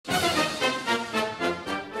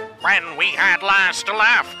when we had last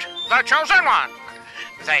left the Chosen One.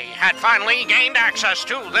 They had finally gained access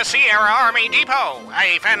to the Sierra Army Depot,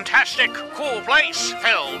 a fantastic, cool place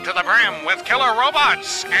filled to the brim with killer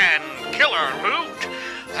robots and killer loot.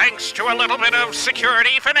 Thanks to a little bit of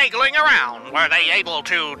security finagling around, were they able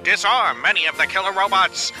to disarm many of the killer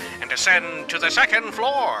robots and descend to the second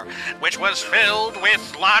floor, which was filled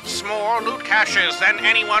with lots more loot caches than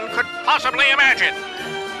anyone could possibly imagine.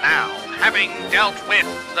 Now, having dealt with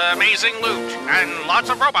the amazing loot and lots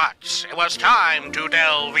of robots, it was time to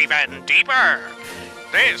delve even deeper.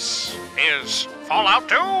 This is Fallout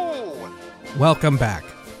 2! Welcome back.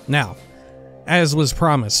 Now, as was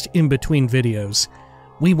promised in between videos,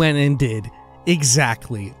 we went and did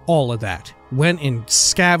exactly all of that. Went and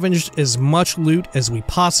scavenged as much loot as we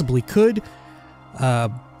possibly could.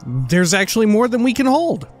 There's actually more than we can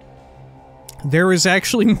hold. There is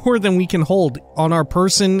actually more than we can hold on our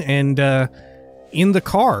person and in the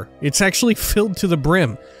car. It's actually filled to the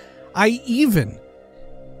brim. Even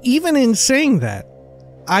in saying that,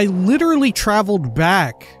 I literally traveled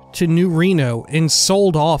back to New Reno and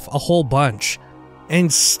sold off a whole bunch.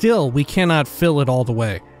 And still, we cannot fill it all the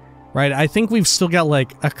way, right? I think we've still got,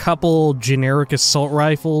 like, a couple generic assault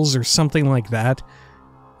rifles or something like that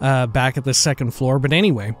back at the second floor. But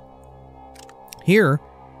anyway, here,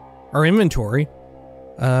 our inventory,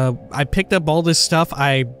 I picked up all this stuff.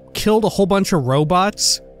 I killed a whole bunch of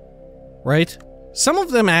robots, right? Some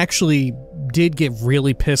of them actually did get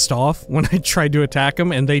really pissed off when I tried to attack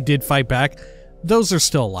them, and they did fight back. Those are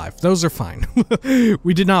still alive. Those are fine.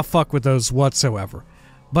 We did not fuck with those whatsoever.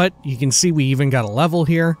 But you can see we even got a level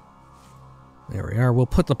here. There we are. We'll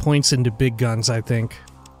put the points into big guns, I think.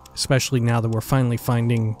 Especially now that we're finally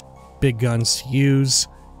finding big guns to use.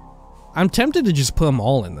 I'm tempted to just put them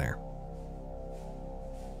all in there.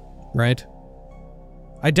 Right?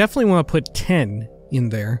 I definitely want to put 10 in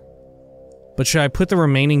there. But should I put the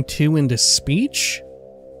remaining 2 into speech?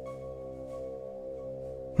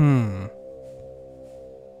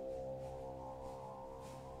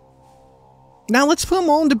 Now let's put them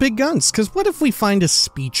all into big guns, because what if we find a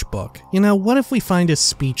speech book? You know, what if we find a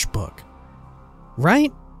speech book? Right?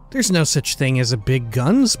 There's no such thing as a big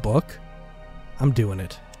guns book. I'm doing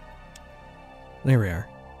it. There we are.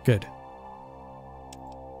 Good.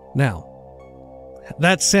 Now,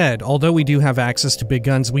 that said, although we do have access to big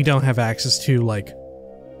guns, we don't have access to, like,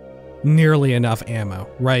 nearly enough ammo,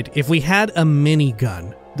 right? If we had a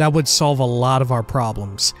minigun, that would solve a lot of our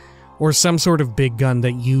problems. Or some sort of big gun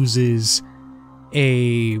that uses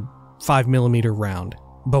a 5mm round.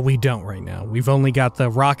 But we don't right now. We've only got the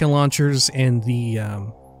rocket launchers and the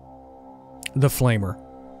flamer.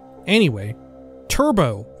 Anyway,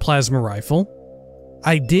 turbo plasma rifle.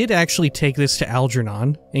 I did actually take this to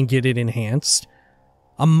Algernon and get it enhanced.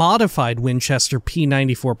 A modified Winchester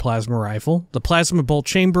P94 plasma rifle. The plasma bolt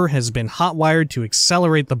chamber has been hot-wired to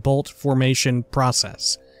accelerate the bolt formation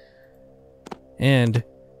process. And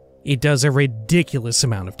it does a ridiculous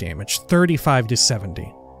amount of damage, 35 to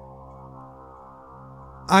 70.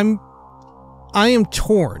 I am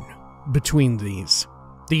torn between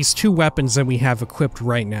these two weapons that we have equipped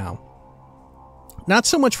right now. Not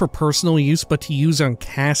so much for personal use, but to use on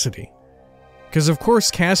Cassidy. Because of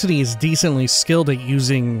course Cassidy is decently skilled at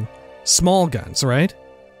using small guns, right?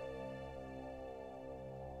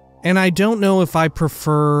 And I don't know if I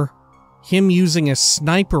prefer him using a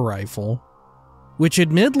sniper rifle, which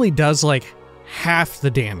admittedly does like half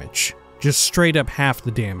the damage. Just straight up half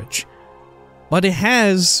the damage. But it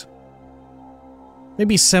has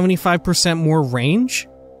maybe 75% more range,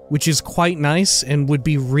 which is quite nice and would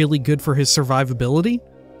be really good for his survivability.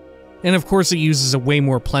 And of course it uses a way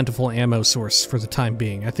more plentiful ammo source for the time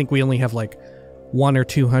being. I think we only have like 100 or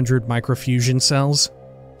 200 microfusion cells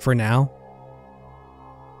for now.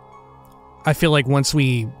 I feel like once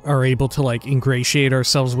we are able to like ingratiate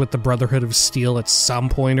ourselves with the Brotherhood of Steel at some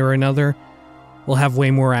point or another, we'll have way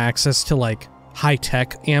more access to like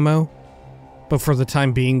high-tech ammo. But for the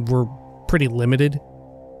time being, we're pretty limited.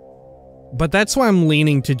 But that's why I'm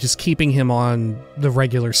leaning to just keeping him on the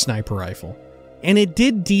regular sniper rifle. And it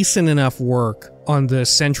did decent enough work on the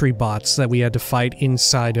sentry bots that we had to fight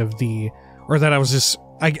inside of the... Or that I was just...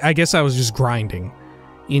 I guess I was just grinding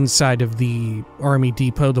inside of the Army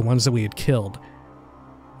Depot, the ones that we had killed.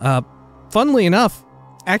 Funnily enough,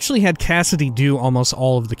 actually had Cassidy do almost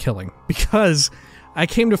all of the killing. Because I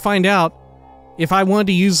came to find out if I wanted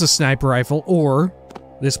to use the sniper rifle or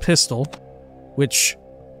this pistol, which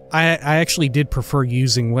I actually did prefer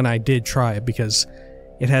using when I did try it because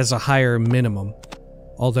it has a higher minimum,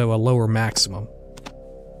 although a lower maximum.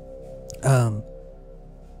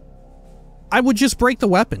 I would just break the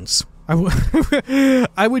weapons.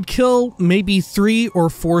 I would kill maybe 3 or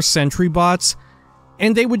 4 sentry bots,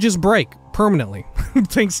 and they would just break permanently,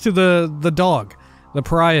 thanks to the dog, the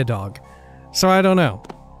pariah dog. So I don't know.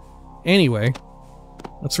 Anyway,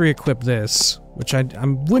 let's re-equip this, which I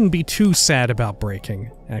wouldn't be too sad about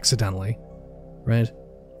breaking accidentally, right?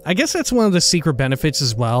 I guess that's one of the secret benefits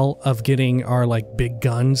as well of getting our, like, big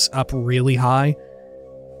guns up really high,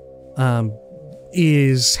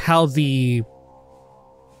 is how the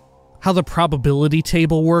probability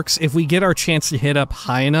table works. If we get our chance to hit up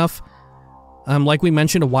high enough, like we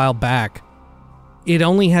mentioned a while back, it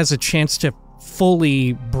only has a chance to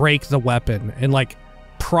fully break the weapon and, like,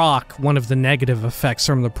 proc one of the negative effects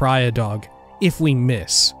from the pariah dog if we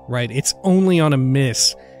miss, right? It's only on a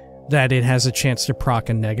miss that it has a chance to proc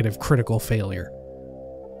a negative critical failure.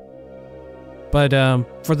 But,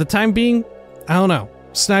 for the time being, I don't know.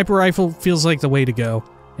 Sniper rifle feels like the way to go,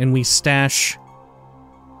 and we stash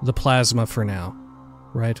the plasma for now,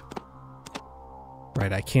 right?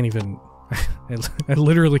 Right, I can't even... I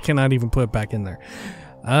literally cannot even put it back in there.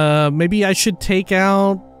 Maybe I should take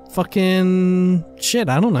out fucking... shit,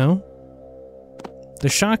 I don't know. The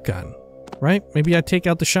shotgun, right? Maybe I take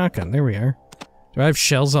out the shotgun. There we are. Do I have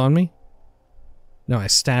shells on me? No, I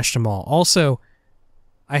stashed them all. Also,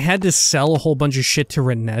 I had to sell a whole bunch of shit to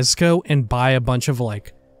Renesco and buy a bunch of,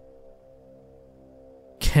 like,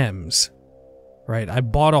 chems. Right? I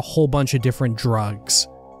bought a whole bunch of different drugs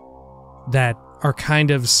that are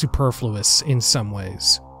kind of superfluous in some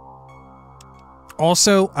ways.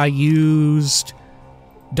 Also, I used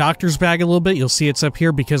Doctor's Bag a little bit. You'll see it's up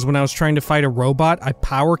here because when I was trying to fight a robot, I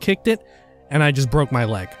power kicked it and I just broke my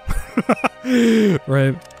leg.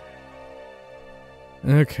 Right?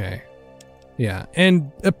 Okay. Yeah,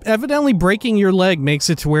 and evidently breaking your leg makes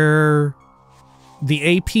it to where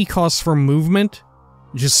the AP cost for movement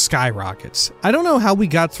just skyrockets. I don't know how we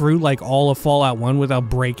got through, like, all of Fallout 1 without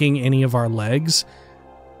breaking any of our legs.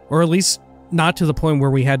 Or at least not to the point where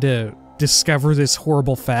we had to discover this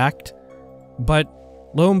horrible fact. But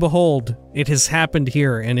lo and behold, it has happened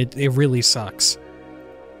here, and it really sucks.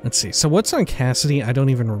 Let's see, so what's on Cassidy? I don't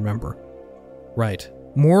even remember. Right.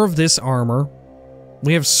 More of this armor.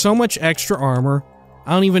 We have so much extra armor,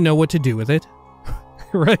 I don't even know what to do with it.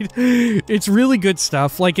 Right? It's really good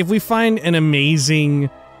stuff. Like, if we find an amazing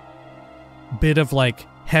bit of, like,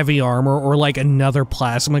 heavy armor or, like, another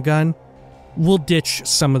plasma gun, we'll ditch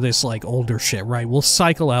some of this, like, older shit, right? We'll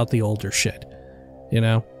cycle out the older shit, you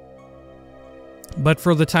know? But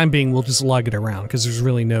for the time being, we'll just lug it around, because there's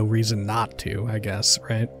really no reason not to, I guess,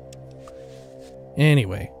 right?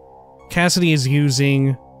 Anyway, Cassidy is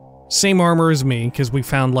using same armor as me, because we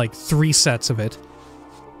found, like, 3 sets of it.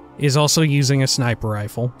 Is also using a sniper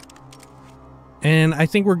rifle. And I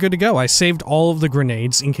think we're good to go. I saved all of the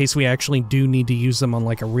grenades in case we actually do need to use them on,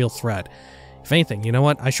 like, a real threat. If anything, you know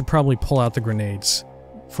what? I should probably pull out the grenades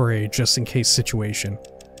for a just-in-case situation.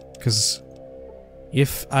 Because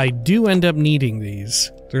if I do end up needing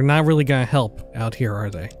these, they're not really gonna help out here,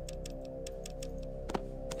 are they?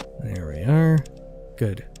 There we are.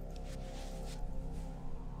 Good.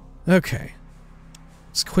 Okay.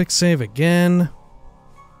 Let's quick save again.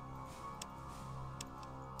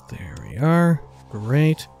 There we are.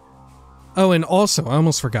 Great. Oh, and also, I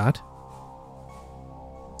almost forgot.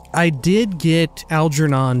 I did get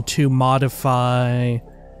Algernon to modify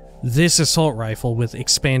this assault rifle with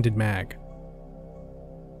expanded mag.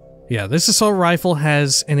 Yeah, this assault rifle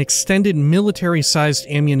has an extended military-sized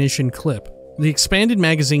ammunition clip. The expanded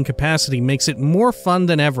magazine capacity makes it more fun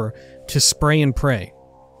than ever to spray and pray.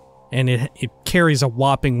 And it carries a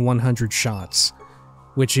whopping 100 shots.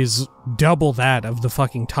 Which is double that of the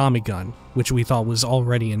fucking Tommy gun, which we thought was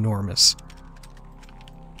already enormous.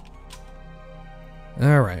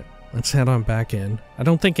 Alright, let's head on back in. I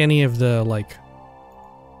don't think any of the, like,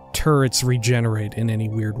 turrets regenerate in any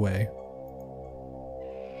weird way.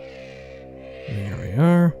 There we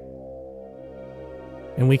are.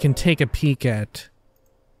 And we can take a peek at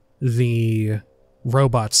the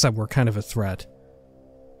robots that were kind of a threat.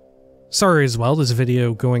 Sorry as well, this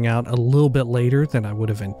video going out a little bit later than I would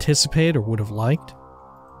have anticipated or would have liked.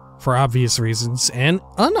 For obvious reasons, and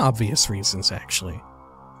unobvious reasons, actually.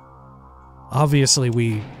 Obviously,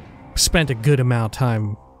 we spent a good amount of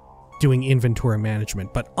time doing inventory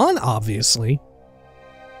management, but unobviously,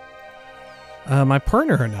 my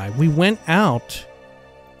partner and I, we went out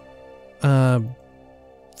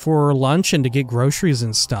for lunch and to get groceries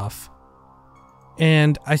and stuff.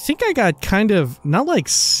 And I think I got kind of, not like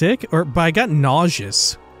sick, but I got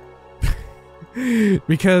nauseous.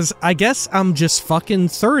 Because I guess I'm just fucking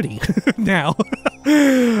 30 now.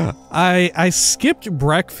 I skipped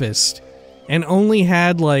breakfast and only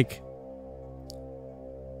had like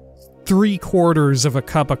 3/4 of a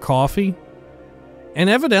cup of coffee. And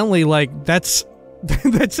evidently, like, that's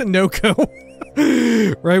that's a no-go.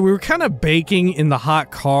 Right? We were kind of baking in the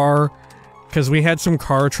hot car because we had some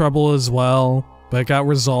car trouble as well, but it got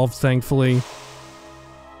resolved, thankfully.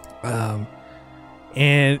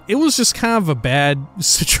 And it was just kind of a bad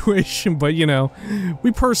situation, but, you know,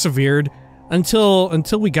 we persevered until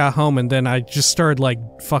we got home, and then I just started, like,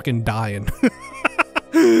 fucking dying.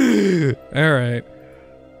 Alright.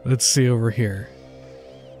 Let's see over here.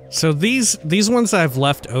 So these ones I've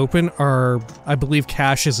left open are, I believe,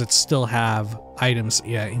 caches that still have items,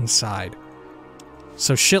 yeah, inside.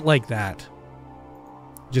 So shit like that.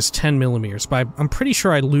 Just 10 millimeters, but I'm pretty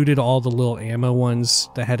sure I looted all the little ammo ones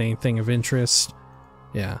that had anything of interest.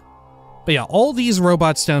 Yeah. But yeah, all these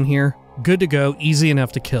robots down here, good to go, easy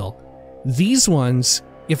enough to kill. These ones,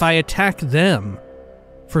 if I attack them,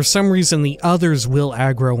 for some reason the others will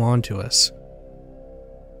aggro onto us.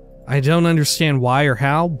 I don't understand why or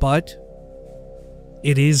how, but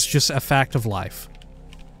it is just a fact of life.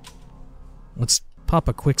 Let's pop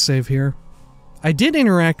a quick save here. I did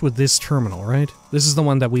interact with this terminal, right? This is the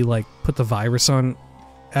one that we, like, put the virus on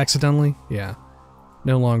accidentally? Yeah.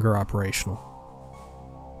 No longer operational.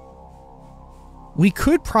 We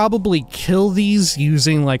could probably kill these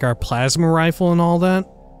using, like, our plasma rifle and all that.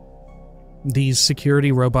 These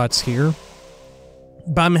security robots here.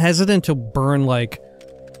 But I'm hesitant to burn, like,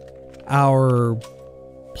 our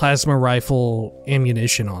plasma rifle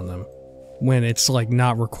ammunition on them when it's, like,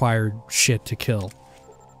 not required shit to kill.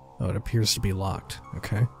 Oh, it appears to be locked.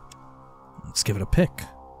 Okay. Let's give it a pick.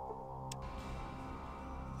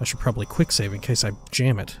 I should probably quick save in case I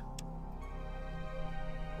jam it.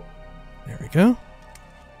 There we go.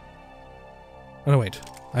 Oh no, wait.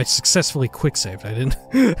 I successfully quick saved. I didn't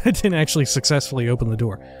I didn't actually successfully open the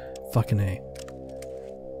door. Fucking A.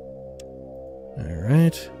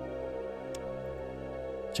 Alright.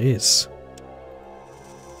 Jeez.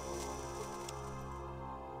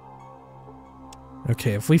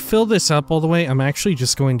 Okay, if we fill this up all the way, I'm actually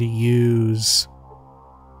just going to use...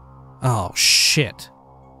 Oh, shit.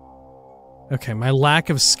 Okay, my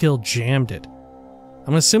lack of skill jammed it.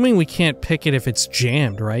 I'm assuming we can't pick it if it's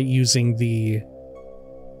jammed, right? Using the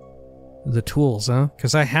tools, huh?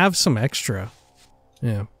 Because I have some extra.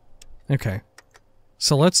 Yeah. Okay.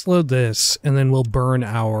 So let's load this, and then we'll burn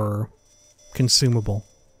our consumable.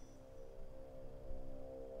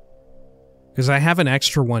 Because I have an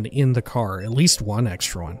extra one in the car. At least one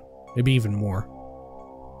extra one. Maybe even more.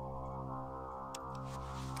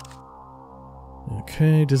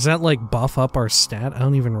 Okay, does that, like, buff up our stat? I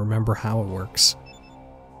don't even remember how it works.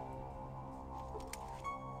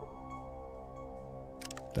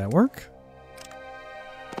 That work?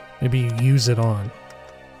 Maybe you use it on.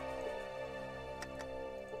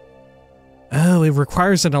 Oh, it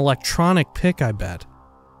requires an electronic pick, I bet.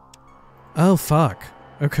 Oh, fuck.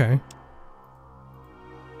 Okay.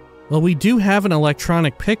 Well, we do have an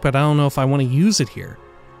electronic pick, but I don't know if I want to use it here.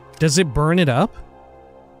 Does it burn it up?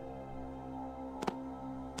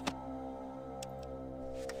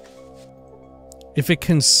 If it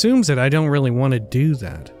consumes it, I don't really want to do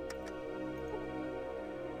that.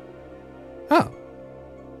 Oh.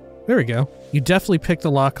 There we go. You definitely picked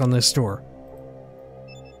the lock on this door.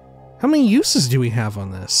 How many uses do we have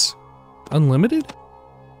on this? Unlimited?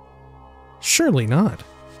 Surely not.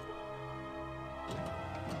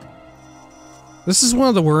 This is one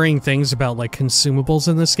of the worrying things about, like, consumables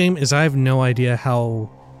in this game, is I have no idea how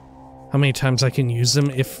many times I can use them,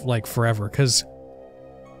 if, like, forever, because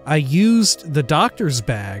I used the doctor's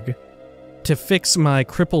bag to fix my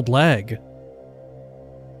crippled leg,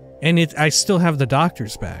 and I still have the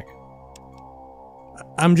doctor's bag.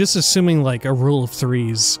 I'm just assuming, like, a rule of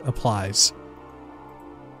threes applies.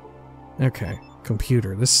 Okay,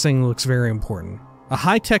 computer. This thing looks very important. A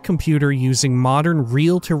high-tech computer using modern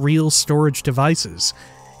reel-to-reel storage devices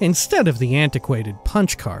instead of the antiquated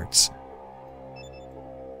punch cards.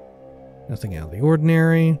 Nothing out of the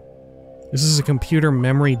ordinary. This is a computer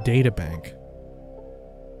memory data bank.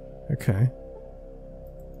 Okay.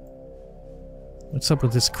 What's up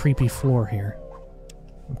with this creepy floor here?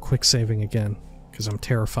 I'm quick saving again, because I'm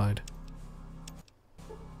terrified.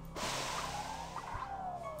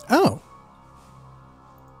 Oh!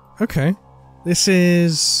 Okay. This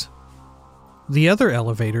is the other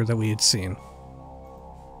elevator that we had seen.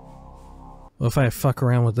 What if I fuck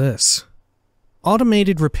around with this?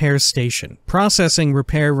 Automated repair station. Processing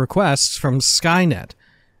repair requests from Skynet.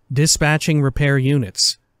 Dispatching repair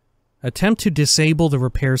units. Attempt to disable the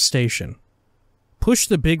repair station. Push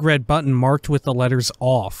the big red button marked with the letters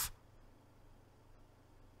off.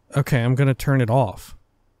 Okay, I'm gonna turn it off.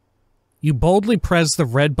 You boldly press the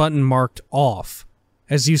red button marked off.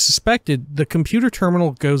 As you suspected, the computer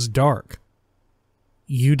terminal goes dark.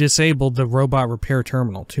 You disabled the robot repair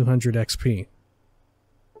terminal, 200 XP.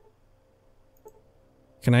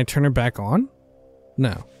 Can I turn it back on?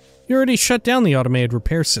 No. You already shut down the automated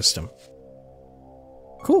repair system.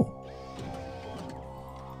 Cool.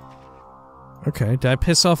 Okay, did I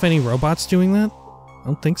piss off any robots doing that? I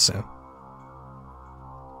don't think so.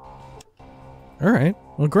 Alright,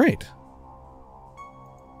 well great.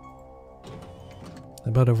 How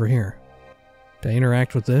about over here? Did I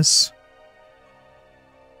interact with this?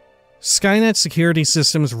 Skynet security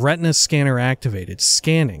systems retina scanner activated.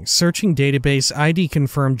 Scanning. Searching database. ID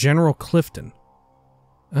confirmed. General Clifton.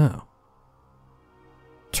 Oh.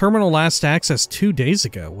 Terminal last access 2 days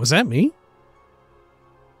ago. Was that me?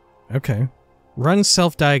 Okay. Run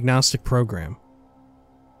self-diagnostic program.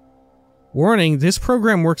 Warning, this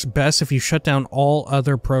program works best if you shut down all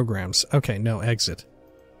other programs. Okay, no, exit.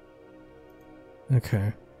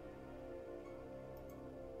 Okay.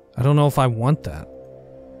 I don't know if I want that.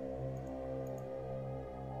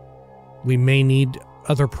 We may need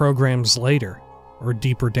other programs later, or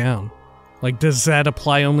deeper down. Like, does that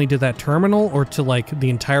apply only to that terminal, or to, like, the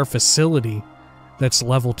entire facility that's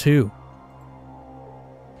level 2?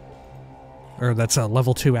 Or that's a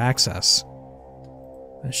level 2 access,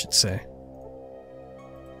 I should say.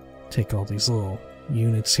 Take all these little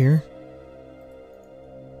units here.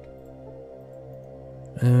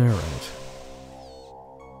 Alright.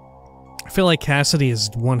 I feel like Cassidy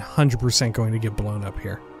is 100% going to get blown up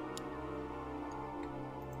here.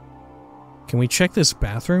 Can we check this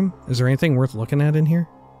bathroom? Is there anything worth looking at in here?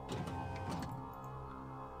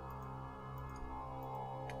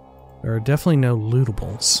 There are definitely no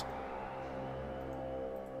lootables.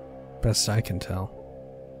 Best I can tell.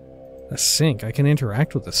 A sink. I can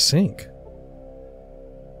interact with the sink.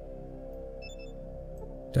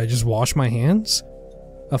 Did I just wash my hands?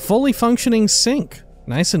 A fully functioning sink.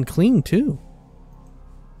 Nice and clean, too.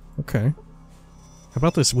 Okay. How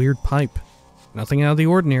about this weird pipe? Nothing out of the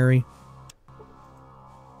ordinary.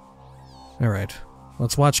 Alright.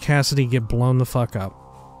 Let's watch Cassidy get blown the fuck up.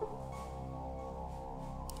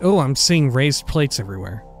 Oh, I'm seeing raised plates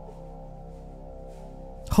everywhere.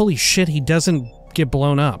 Holy shit, he doesn't get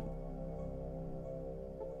blown up.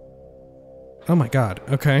 Oh my god,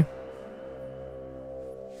 okay.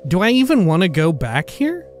 Do I even want to go back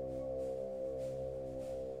here?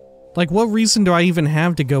 Like, what reason do I even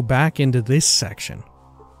have to go back into this section?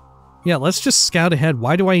 Yeah, let's just scout ahead.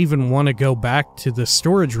 Why do I even want to go back to the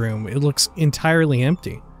storage room? It looks entirely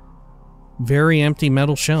empty. Very empty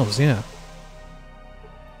metal shelves, yeah.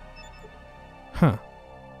 Huh.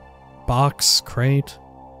 Box, crate.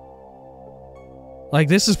 Like,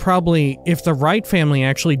 this is probably, if the Wright family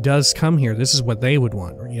actually does come here, this is what they would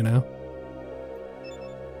want, you know?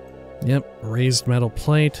 Yep, raised metal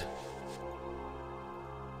plate.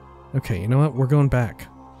 Okay, you know what? We're going back.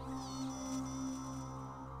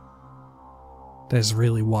 That is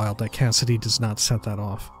really wild that Cassidy does not set that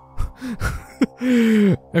off.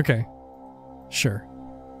 Okay. Sure.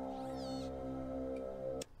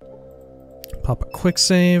 Pop a quick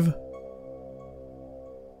save.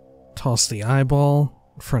 Toss the eyeball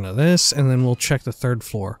in front of this, and then we'll check the 3rd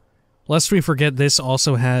floor. Lest we forget, this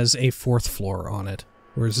also has a 4th floor on it,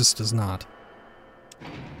 whereas this does not.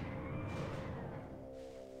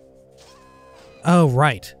 Oh,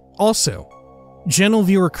 right. Also, General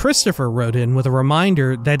Viewer Christopher wrote in with a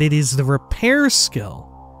reminder that it is the repair skill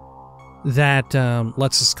that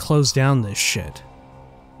lets us close down this shit.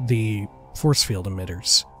 The force field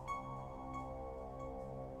emitters.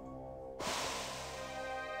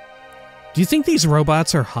 Do you think these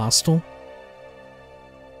robots are hostile?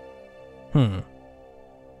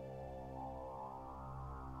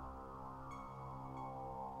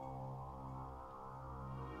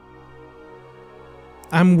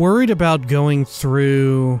 I'm worried about going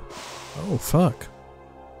through... Oh, fuck.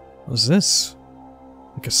 What's this?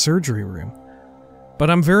 Like a surgery room. But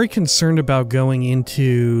I'm very concerned about going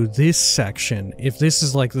into this section, if this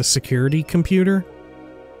is like the security computer.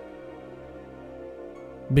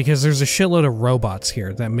 Because there's a shitload of robots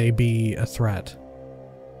here that may be a threat.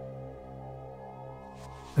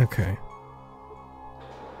 Okay.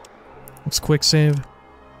 Let's quick save.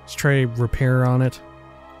 Let's try repair on it.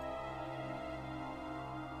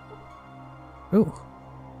 Oh.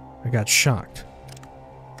 I got shocked.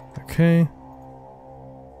 Okay.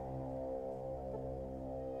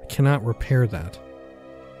 I cannot repair that.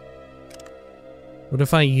 What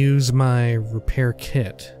if I use my repair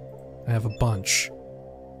kit? I have a bunch.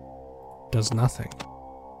 Does nothing.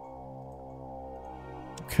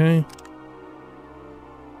 Okay.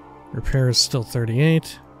 Repair is still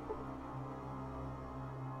 38.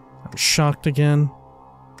 I'm shocked again.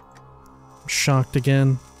 I'm shocked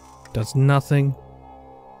again. Does nothing.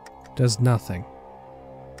 Does nothing.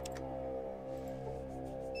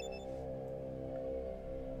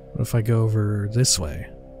 What if I go over this way?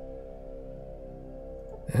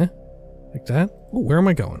 Eh? Like that? Ooh, where am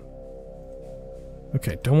I going?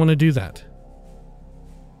 Okay, don't want to do that.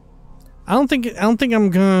 I don't think I'm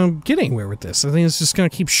gonna get anywhere with this. I think it's just gonna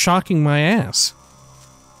keep shocking my ass.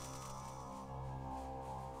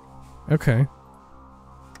 Okay.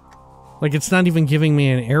 Like, it's not even giving me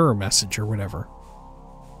an error message or whatever.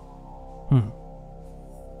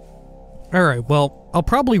 Alright, well, I'll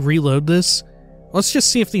probably reload this. Let's just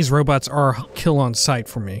see if these robots are kill on sight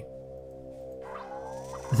for me.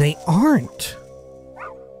 They aren't.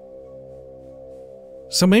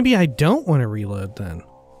 So maybe I don't want to reload then.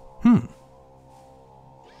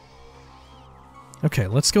 Okay,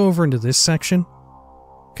 let's go over into this section.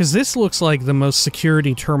 Because this looks like the most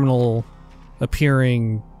security terminal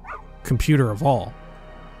appearing computer of all.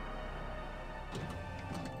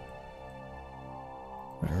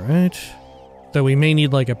 Alright. Though we may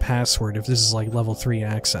need like a password if this is like level 3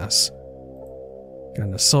 access. Got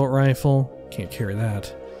an assault rifle. Can't carry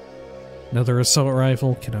that. Another assault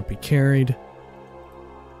rifle. Cannot be carried.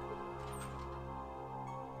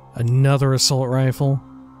 Another assault rifle.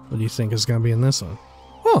 What do you think is going to be in this one?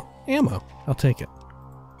 Oh, ammo. I'll take it.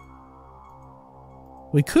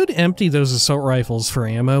 We could empty those assault rifles for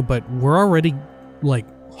ammo, but we're already, like,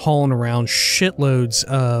 hauling around shitloads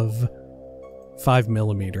of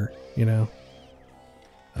 5mm, you know?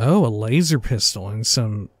 Oh, a laser pistol and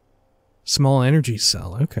some small energy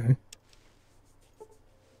cell. Okay.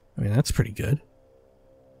 I mean, that's pretty good.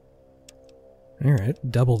 Alright,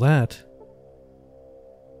 double that.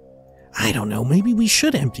 I don't know, maybe we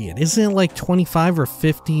should empty it. Isn't it like 25 or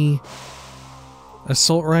 50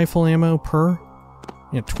 assault rifle ammo per?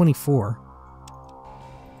 Yeah, 24.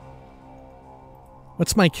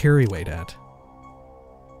 What's my carry weight at?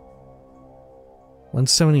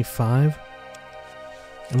 175?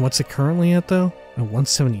 And what's it currently at, though? Oh,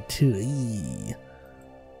 172. Eee.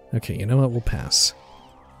 Okay, you know what? We'll pass.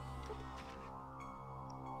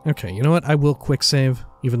 Okay, you know what? I will quick save,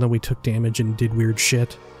 even though we took damage and did weird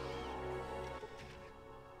shit.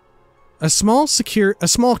 A small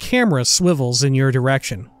camera swivels in your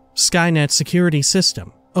direction. Skynet security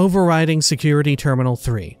system. Overriding security terminal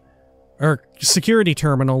 3. Security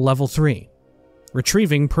terminal level 3.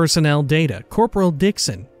 Retrieving personnel data. Corporal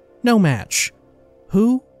Dixon. No match.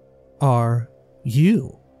 Who are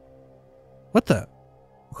you? What the?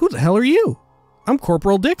 Who the hell are you? I'm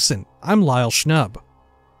Corporal Dixon. I'm Lyle Schnub.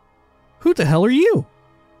 Who the hell are you?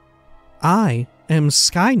 I am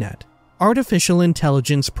Skynet. Artificial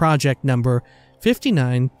Intelligence Project Number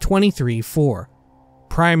 59234.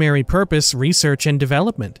 Primary purpose, research and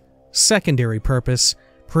development. Secondary purpose,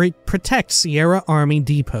 protect Sierra Army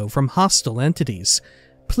Depot from hostile entities.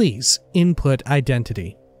 Please input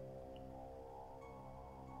identity.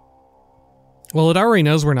 Well, it already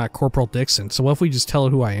knows we're not Corporal Dixon, so what if we just tell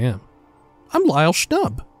it who I am? I'm Lyle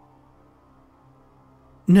Schnub.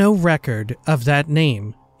 No record of that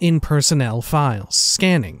name in personnel files.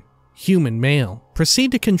 Scanning. Human male.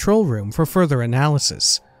 Proceed to control room for further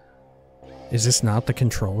analysis. Is this not the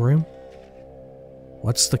control room?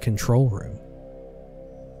 What's the control room?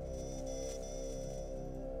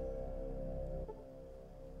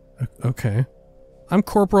 Okay. I'm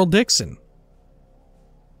Corporal Dixon.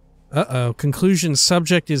 Uh-oh. Conclusion,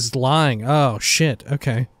 subject is lying. Oh, shit.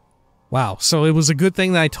 Okay. Wow. So it was a good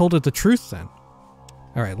thing that I told it the truth then.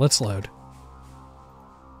 Alright, let's load.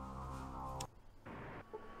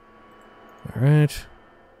 Alright.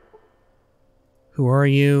 Who are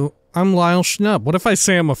you? I'm Lyle Schnub. What if I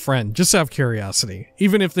say I'm a friend? Just out of curiosity.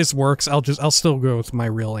 Even if this works, I'll still go with my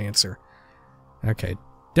real answer. Okay.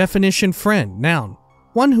 Definition friend. Noun.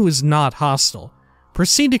 One who is not hostile.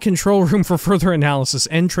 Proceed to control room for further analysis.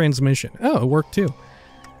 End transmission. Oh, it worked too.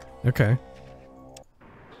 Okay.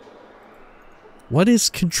 What is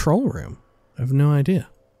control room? I have no idea.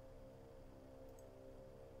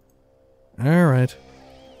 Alright.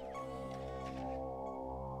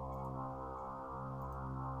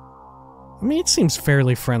 I mean, it seems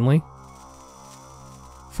fairly friendly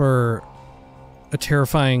for a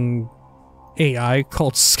terrifying AI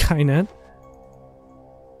called Skynet.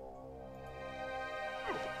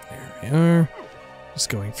 There we are. Just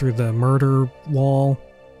going through the murder wall.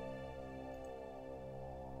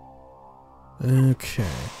 Okay.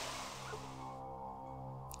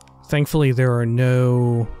 Thankfully, there are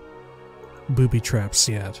no booby traps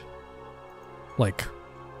yet. Like,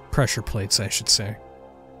 pressure plates, I should say.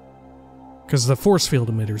 Because the force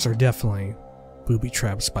field emitters are definitely booby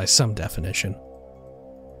traps by some definition.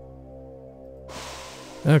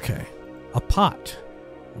 Okay. A pot.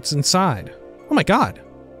 What's inside? Oh my god.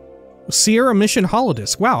 Sierra mission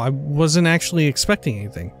holodisk. Wow, I wasn't actually expecting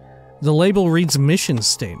anything. The label reads mission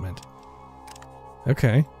statement.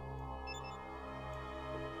 Okay.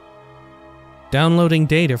 Downloading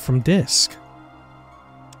data from disk.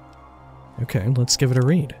 Okay, let's give it a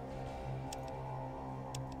read.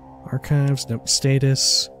 Archives, nope,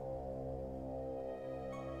 status.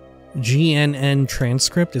 GNN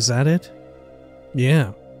transcript, is that it?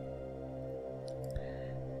 Yeah.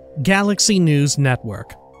 Galaxy News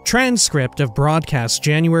Network. Transcript of broadcast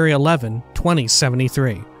January 11,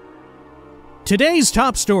 2073. Today's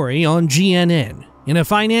top story on GNN. In a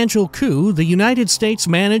financial coup, the United States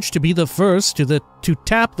managed to be the first to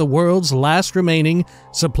tap the world's last remaining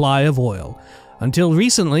supply of oil. Until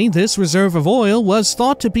recently, this reserve of oil was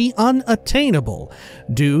thought to be unattainable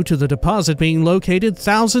due to the deposit being located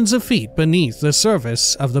thousands of feet beneath the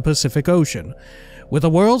surface of the Pacific Ocean. With the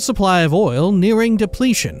world's supply of oil nearing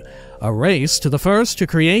depletion, a race to the first to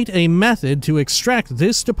create a method to extract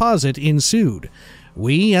this deposit ensued.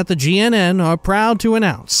 We at the GNN are proud to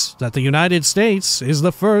announce that the United States is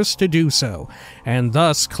the first to do so, and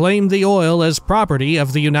thus claim the oil as property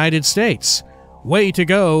of the United States. Way to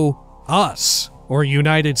go, us, or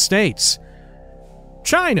United States.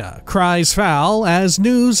 China cries foul as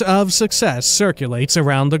news of success circulates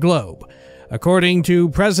around the globe. According to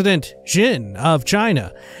President Xi of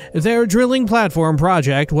China, their drilling platform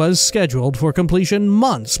project was scheduled for completion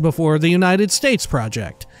months before the United States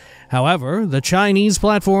project. However, the Chinese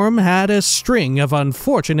platform had a string of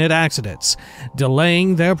unfortunate accidents,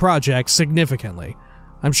 delaying their project significantly.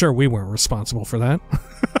 I'm sure we weren't responsible for that.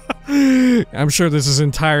 I'm sure this is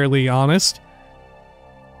entirely honest.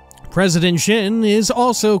 President Xi is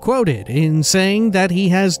also quoted in saying that he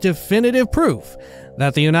has definitive proof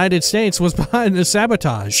that the United States was behind the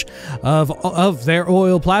sabotage of their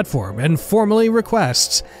oil platform and formally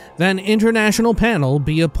requests that an international panel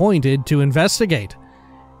be appointed to investigate.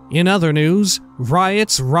 In other news,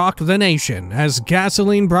 riots rock the nation as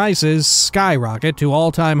gasoline prices skyrocket to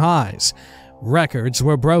all-time highs. Records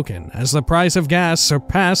were broken as the price of gas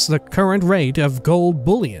surpassed the current rate of gold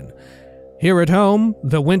bullion. Here at home,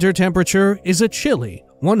 the winter temperature is a chilly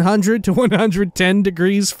 100 to 110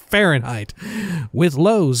 degrees Fahrenheit, with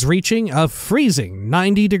lows reaching a freezing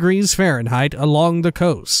 90 degrees Fahrenheit along the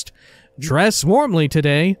coast. Dress warmly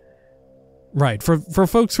today. Right, for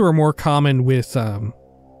folks who are more common with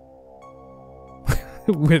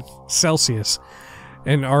with Celsius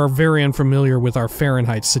and are very unfamiliar with our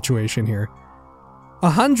Fahrenheit situation here.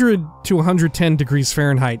 100 to 110 degrees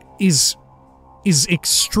Fahrenheit is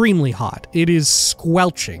extremely hot. It is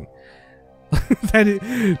squelching. that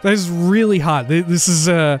is really hot. This is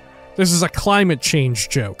a climate change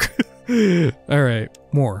joke. All right,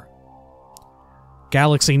 more.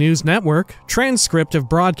 Galaxy News Network transcript of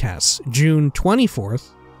broadcasts June 24th,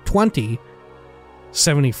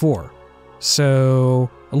 2074. So,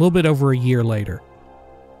 a little bit over a year later.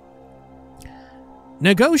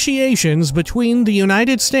 Negotiations between the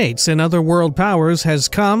United States and other world powers has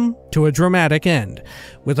come to a dramatic end,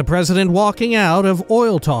 with the president walking out of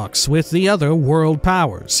oil talks with the other world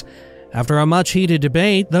powers. After a much-heated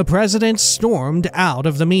debate, the president stormed out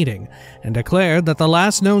of the meeting and declared that the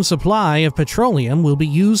last known supply of petroleum will be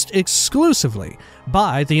used exclusively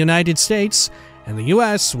by the United States, and the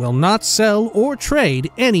U.S. will not sell or trade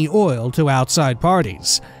any oil to outside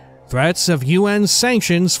parties. Threats of UN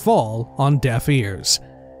sanctions fall on deaf ears.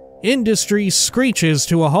 Industry screeches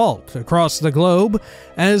to a halt across the globe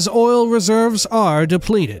as oil reserves are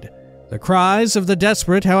depleted. The cries of the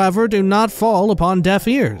desperate, however, do not fall upon deaf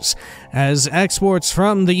ears, as exports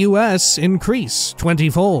from the U.S. increase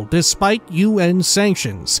 20-fold despite UN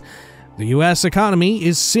sanctions. The U.S. economy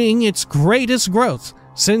is seeing its greatest growth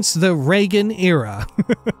since the Reagan era.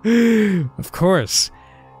 Of course.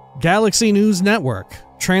 Galaxy News Network.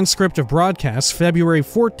 Transcript of broadcast February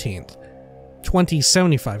 14th,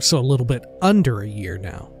 2075, so a little bit under a year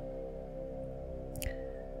now.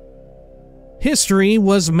 History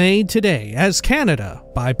was made today as Canada,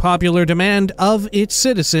 by popular demand of its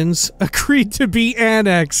citizens, agreed to be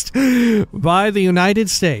annexed by the United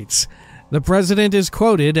States. The president is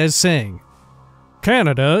quoted as saying,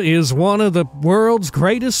 "Canada is one of the world's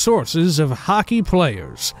greatest sources of hockey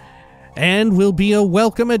players, and will be a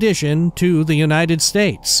welcome addition to the United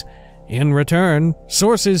States. In return,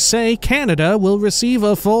 sources say Canada will receive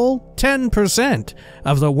a full 10%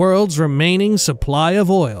 of the world's remaining supply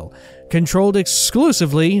of oil controlled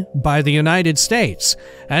exclusively by the United States,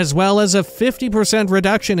 as well as a 50%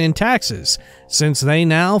 reduction in taxes, since they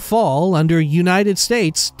now fall under United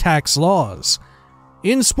States tax laws.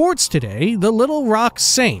 In sports today, the Little Rock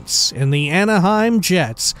Saints and the Anaheim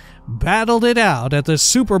Jets battled it out at the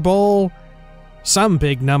Super Bowl, some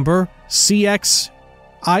big number, CXII.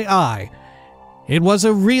 It was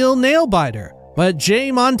a real nail-biter, but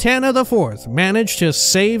Jay Montana IV managed to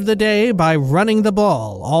save the day by running the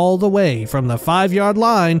ball all the way from the 5-yard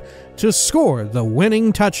line to score the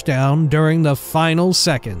winning touchdown during the final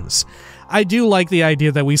seconds. I do like the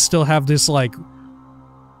idea that we still have this, like,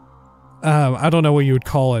 I don't know what you would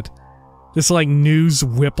call it, this, like, news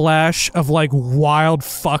whiplash of, like, wild,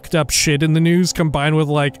 fucked up shit in the news combined with,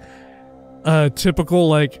 like, typical,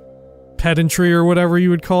 like, pedantry or whatever you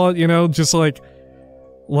would call it, you know, just, like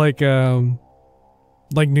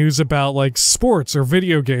news about, like, sports or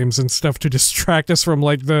video games and stuff to distract us from,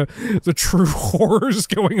 like, the true horrors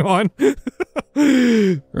going on.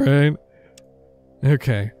 Right?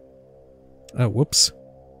 Okay. Whoops.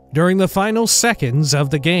 During the final seconds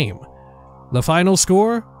of the game, the final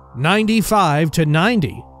score,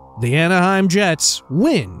 95-90. The Anaheim Jets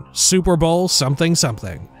win Super Bowl something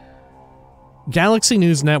something. Galaxy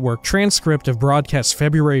News Network transcript of broadcast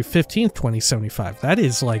February 15th, 2075. That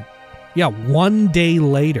is like, yeah, 1 day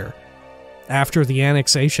later after the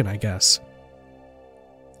annexation, I guess.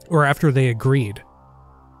 Or after they agreed.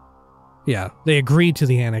 Yeah, they agreed to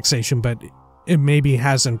the annexation, but it maybe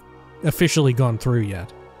hasn't officially gone through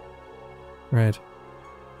yet. Right.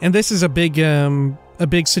 And this is a big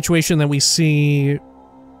situation that we see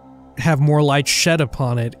have more light shed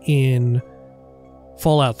upon it in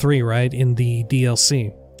Fallout 3, right? In the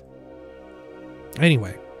DLC.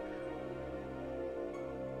 Anyway.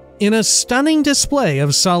 In a stunning display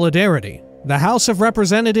of solidarity, the House of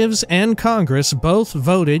Representatives and Congress both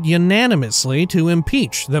voted unanimously to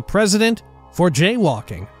impeach the president for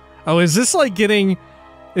jaywalking. Oh, is this like getting...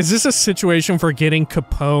 Is this a situation for getting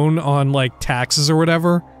Capone on, like, taxes or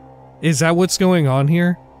whatever? Is that what's going on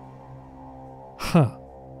here? Huh.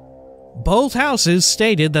 Both houses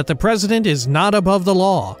stated that the president is not above the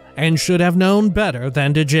law and should have known better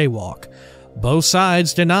than to jaywalk. Both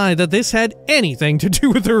sides deny that this had anything to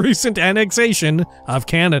do with the recent annexation of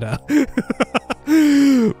Canada.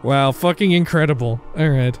 Wow, fucking incredible.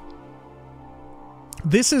 Alright.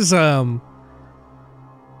 This is, the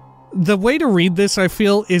way to read this, I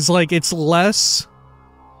feel, is like it's less...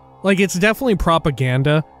 Like, it's definitely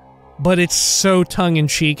propaganda, but it's so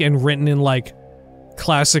tongue-in-cheek and written in, like,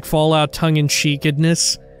 classic Fallout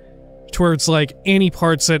tongue-in-cheekedness, towards, like, any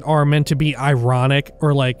parts that are meant to be ironic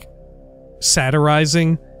or, like,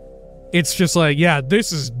 satirizing. It's just like, yeah,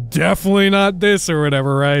 this is definitely not this or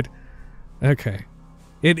whatever, right? Okay.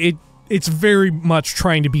 It's very much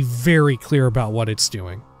trying to be very clear about what it's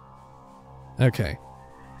doing. Okay.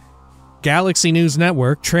 Galaxy News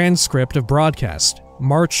Network transcript of broadcast,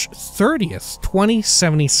 March 30th,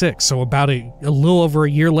 2076, so about a little over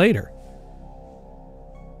a year later.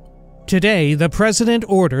 Today, the president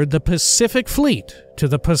ordered the Pacific Fleet to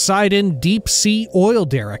the Poseidon Deep Sea Oil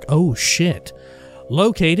Derrick, oh shit,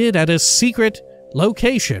 located at a secret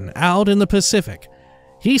location out in the Pacific.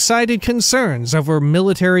 He cited concerns over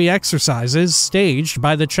military exercises staged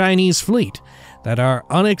by the Chinese fleet that are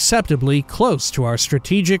unacceptably close to our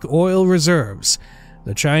strategic oil reserves.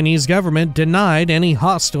 The Chinese government denied any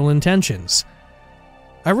hostile intentions.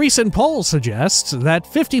 A recent poll suggests that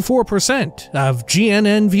 54% of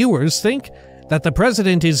GNN viewers think that the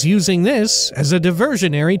president is using this as a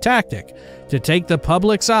diversionary tactic to take the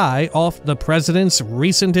public's eye off the president's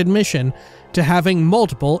recent admission to having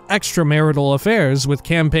multiple extramarital affairs with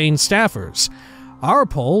campaign staffers. Our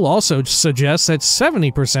poll also suggests that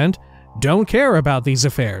 70% don't care about these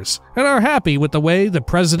affairs and are happy with the way the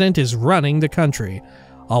president is running the country.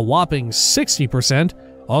 A whopping 60%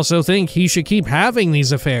 also think he should keep having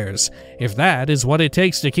these affairs, if that is what it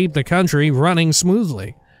takes to keep the country running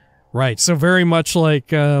smoothly. Right, so very much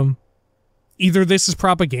like, either this is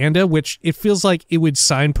propaganda, which it feels like it would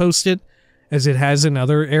signpost it, as it has in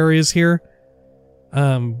other areas here,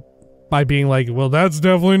 by being like, well, that's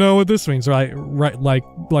definitely not what this means, right,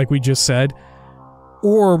 like we just said.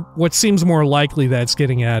 Or what seems more likely that it's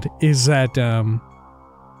getting at is that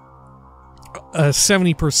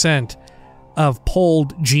 70% of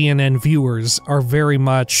polled GNN viewers are very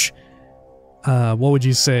much, what would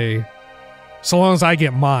you say, so long as I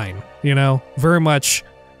get mine, you know? Very much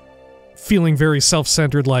feeling very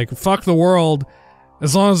self-centered, like, fuck the world,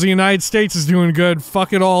 as long as the United States is doing good,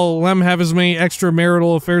 fuck it all, let them have as many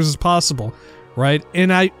extramarital affairs as possible, right?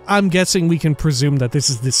 And I'm guessing we can presume that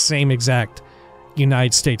this is the same exact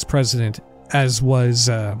United States president, as was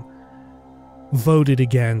voted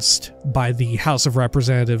against by the House of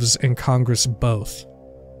Representatives and Congress both,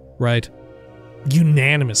 right?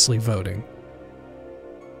 Unanimously voting.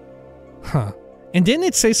 Huh. And didn't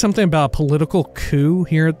it say something about a political coup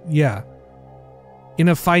here? Yeah. In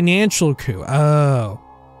a financial coup. Oh.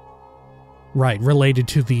 Right, related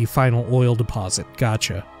to the final oil deposit.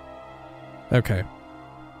 Gotcha. Okay.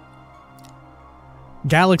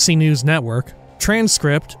 Galaxy News Network,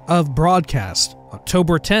 transcript of broadcast,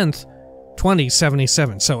 October 10th,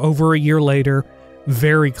 2077. So over a year later,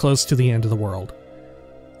 very close to the end of the world.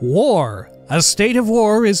 War. A state of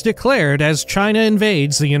war is declared as China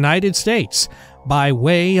invades the United States by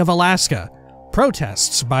way of Alaska.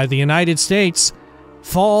 Protests by the United States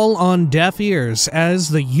fall on deaf ears as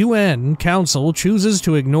the UN Council chooses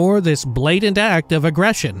to ignore this blatant act of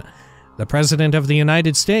aggression. The President of the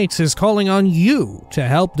United States is calling on you to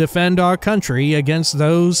help defend our country against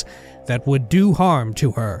those that would do harm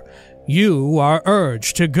to her. You are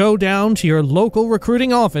urged to go down to your local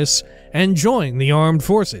recruiting office and join the armed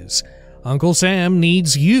forces. Uncle Sam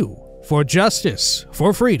needs you for justice,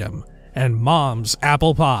 for freedom, and Mom's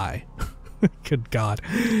apple pie. Good God.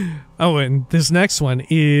 Oh, and this next one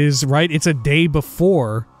is, right, it's a day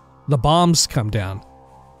before the bombs come down.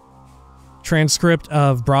 Transcript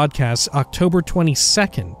of broadcast, October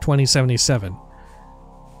 22nd, 2077.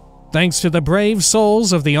 Thanks to the brave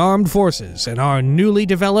souls of the armed forces and our newly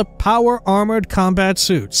developed power-armored combat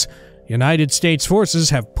suits, United States forces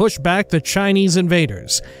have pushed back the Chinese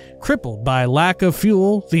invaders. Crippled by lack of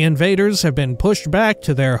fuel, the invaders have been pushed back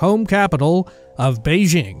to their home capital of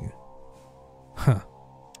Beijing. Huh.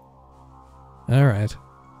 Alright.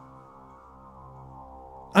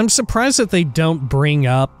 I'm surprised that they don't bring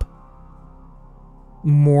up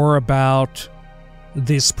more about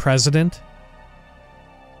this president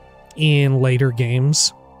in later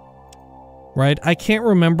games. Right? I can't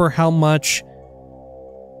remember how much...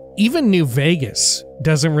 Even New Vegas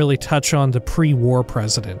doesn't really touch on the pre-war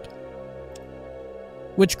president.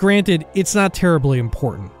 Which, granted, it's not terribly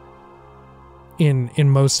important in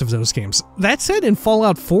most of those games. That said, in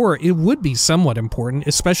Fallout 4, it would be somewhat important,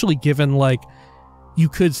 especially given, like, you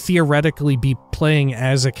could theoretically be playing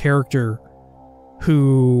as a character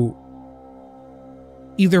who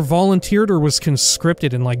either volunteered or was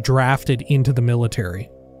conscripted and, like, drafted into the military,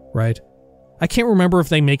 right? I can't remember if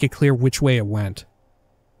they make it clear which way it went,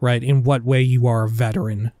 right? In what way you are a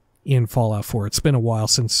veteran in Fallout 4. It's been a while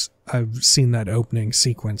since I've seen that opening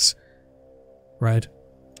sequence, right?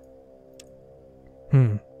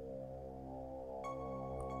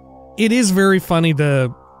 It is very funny,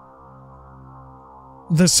 the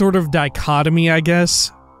sort of dichotomy, I guess,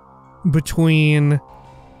 between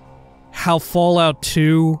how Fallout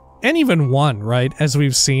 2, and even 1, right, as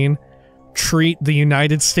we've seen, treat the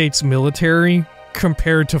United States military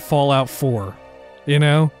compared to Fallout 4, you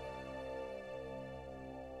know?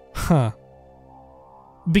 Huh.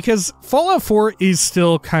 Because Fallout 4 is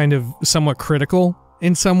still kind of somewhat critical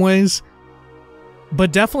in some ways,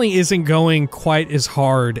 but definitely isn't going quite as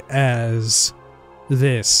hard as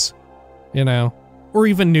this, you know? Or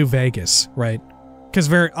even New Vegas, right? Because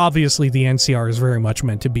very obviously the NCR is very much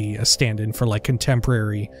meant to be a stand-in for, like,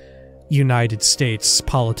 contemporary United States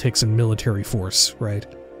politics and military force, right?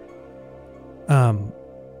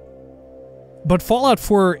 But Fallout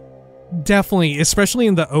 4 definitely, especially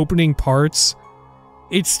in the opening parts,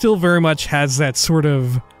 it still very much has that sort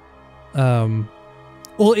of,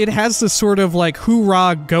 well, it has this sort of, like,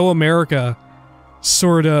 hoorah, go America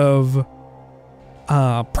sort of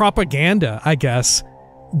propaganda, I guess,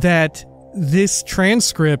 that this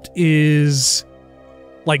transcript is,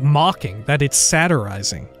 like, mocking, that it's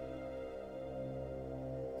satirizing.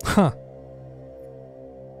 Huh.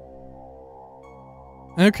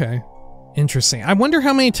 Okay. Interesting. I wonder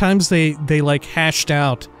how many times they like, hashed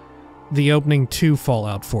out the opening to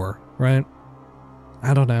Fallout 4, right?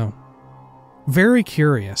 I don't know. Very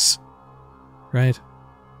curious, right?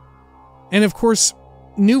 And of course,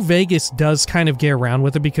 New Vegas does kind of get around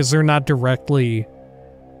with it because they're not directly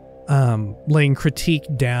laying critique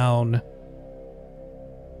down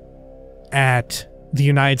at the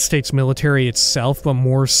United States military itself, but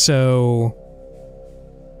more so...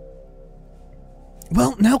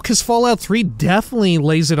 Well, no, because Fallout 3 definitely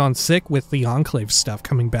lays it on thick with the Enclave stuff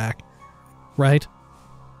coming back, right?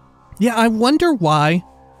 Yeah, I wonder why.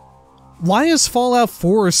 Why is Fallout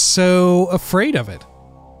 4 so afraid of it?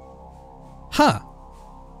 Huh.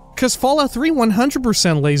 Because Fallout 3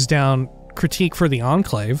 100% lays down critique for the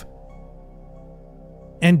Enclave.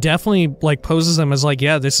 And definitely, like, poses them as, like,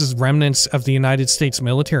 yeah, this is remnants of the United States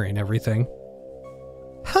military and everything.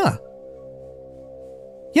 Huh.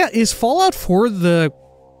 Yeah, is Fallout 4 the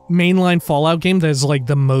mainline Fallout game that is like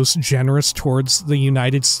the most generous towards the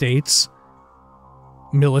United States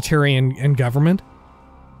military and government?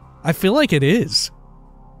 I feel like it is.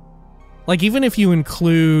 Like, even if you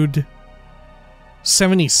include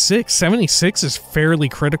 76 is fairly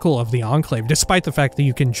critical of the Enclave, despite the fact that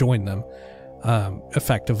you can join them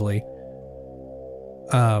effectively.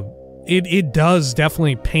 It does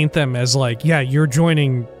definitely paint them as like, yeah, you're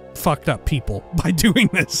joining fucked up people by doing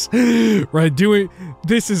this, right?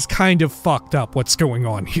 This is kind of fucked up what's going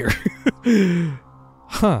on here.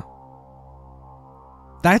 Huh.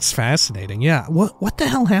 That's fascinating. Yeah. What the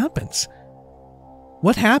hell happens?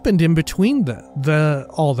 What happened in between the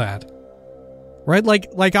all that? Right?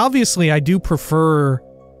 Like obviously I do prefer,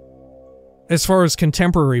 as far as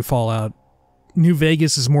contemporary Fallout, New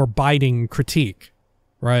Vegas is more biting critique,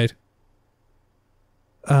 right?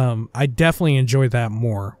 I definitely enjoy that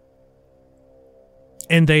more.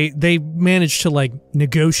 And they managed to like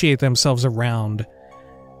negotiate themselves around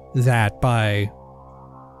that by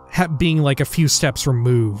being like a few steps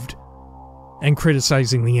removed and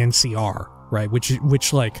criticizing the NCR, right?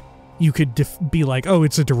 Which like you could be like, oh,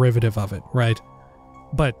 it's a derivative of it, right?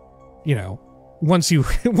 But, you know, once you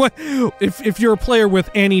if you're a player with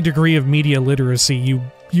any degree of media literacy,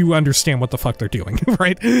 you understand what the fuck they're doing,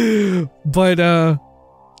 right? But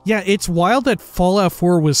yeah, it's wild that Fallout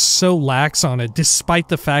 4 was so lax on it, despite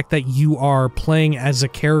the fact that you are playing as a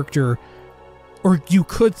character, or you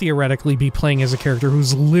could theoretically be playing as a character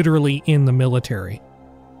who's literally in the military.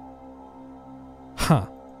 Huh.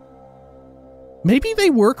 Maybe they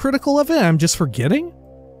were critical of it, I'm just forgetting?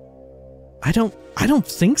 I don't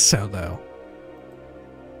think so, though.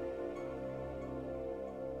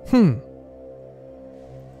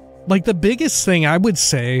 Like, the biggest thing I would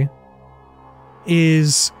say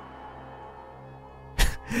is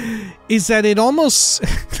that it almost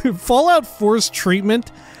Fallout 4's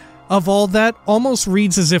treatment of all that almost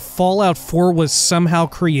reads as if Fallout 4 was somehow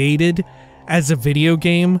created as a video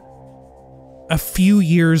game a few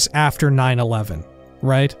years after 9/11,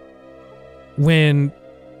 right? When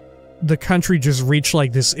the country just reached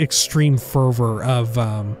like this extreme fervor of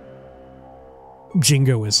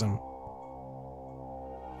jingoism.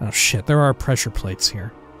 Oh shit, there are pressure plates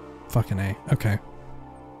here. Fucking A. Okay.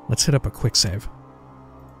 Let's hit up a quick save.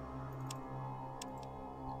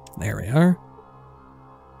 There we are.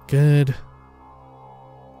 Good.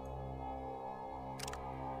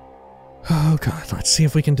 Oh god, let's see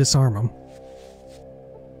if we can disarm them.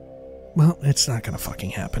 Well, it's not gonna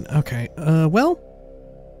fucking happen. Okay, well...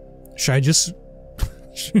 Should I just...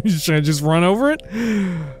 should I just run over it?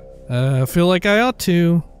 I feel like I ought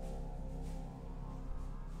to.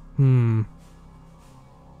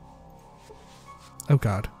 Oh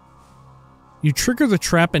god. You trigger the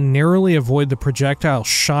trap and narrowly avoid the projectile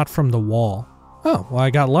shot from the wall. Oh, well,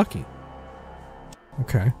 I got lucky.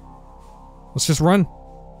 Okay. Let's just run.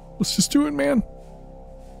 Let's just do it, man.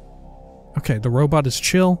 Okay, the robot is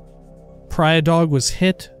chill. Pariah Dog was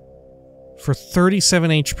hit for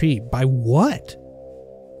 37 HP. By what?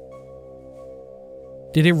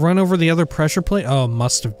 Did it run over the other pressure plate? Oh,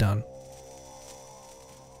 must have done.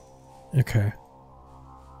 Okay.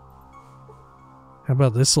 How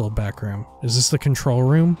about this little back room? Is this the control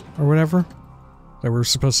room or whatever that we're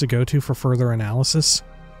supposed to go to for further analysis?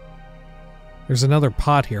 There's another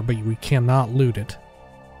pot here, but we cannot loot it.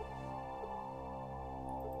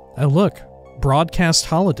 Oh look, broadcast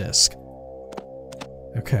holodisk.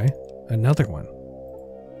 Okay, another one.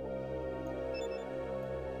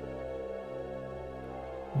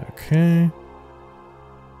 Okay.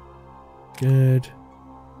 Good.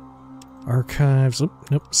 Archives. Oh,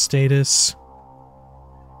 nope, status.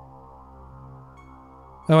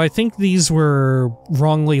 Oh, I think these were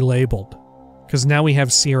wrongly labeled, because now we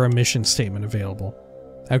have Sierra mission statement available.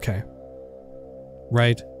 Okay.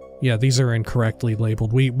 Right. Yeah, these are incorrectly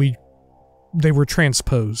labeled. They were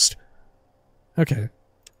transposed. Okay.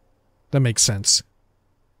 That makes sense.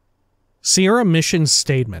 Sierra mission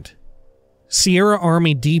statement. Sierra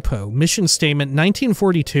Army Depot, mission statement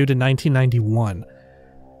 1942 to 1991.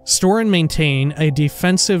 Store and maintain a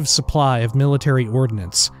defensive supply of military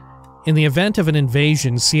ordnance. In the event of an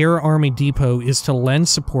invasion, Sierra Army Depot is to lend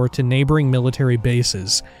support to neighboring military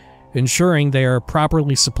bases, ensuring they are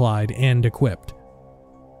properly supplied and equipped.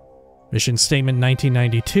 Mission statement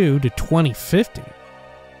 1992 to 2050.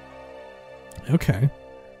 Okay.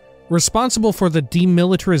 Responsible for the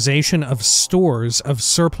demilitarization of stores of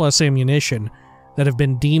surplus ammunition that have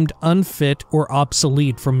been deemed unfit or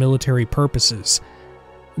obsolete for military purposes.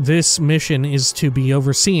 This mission is to be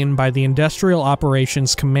overseen by the Industrial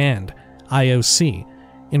Operations Command, IOC,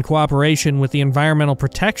 in cooperation with the Environmental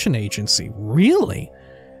Protection Agency. Really?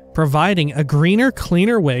 Providing a greener,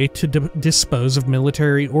 cleaner way to dispose of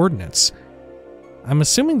military ordnance. I'm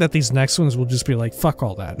assuming that these next ones will just be like, fuck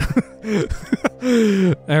all that.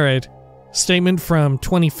 Alright. Statement from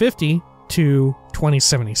 2050 to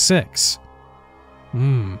 2076.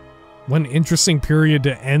 What an interesting period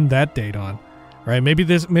to end that date on. Right?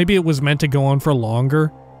 Maybe it was meant to go on for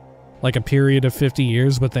longer. Like a period of 50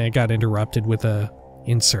 years, but then it got interrupted with a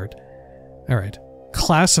insert. Alright.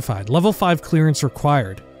 Classified. Level 5 clearance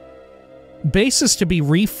required. Base is to be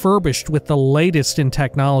refurbished with the latest in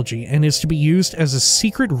technology and is to be used as a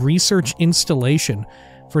secret research installation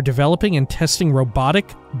for developing and testing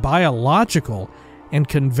robotic, biological, and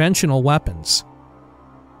conventional weapons.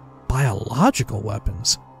 Biological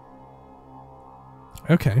weapons?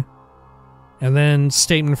 Okay. And then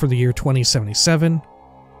statement for the year 2077.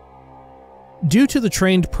 Due to the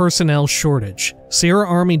trained personnel shortage, Sierra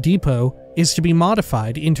Army Depot is to be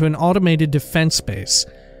modified into an automated defense base.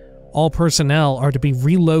 All personnel are to be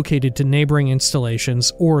relocated to neighboring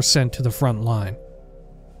installations or sent to the front line.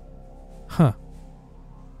 Huh.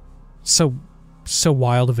 So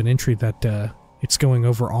wild of an entry that it's going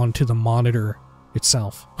over onto the monitor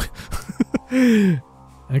itself.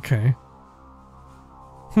 Okay.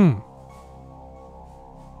 Do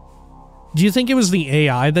you think it was the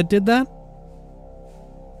AI that did that?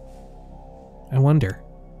 I wonder.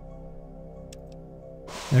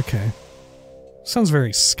 Okay. Sounds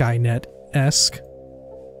very Skynet-esque.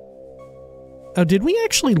 Oh, did we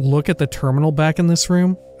actually look at the terminal back in this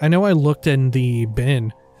room? I know I looked in the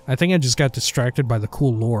bin. I think I just got distracted by the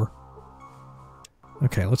cool lore.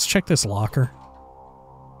 Okay, let's check this locker.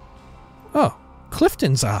 Oh,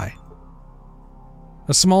 Clifton's eye.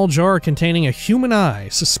 A small jar containing a human eye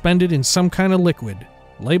suspended in some kind of liquid.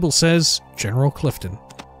 Label says General Clifton.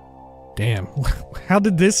 Damn, how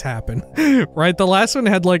did this happen? Right, the last one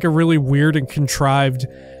had like a really weird and contrived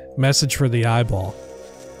message for the eyeball.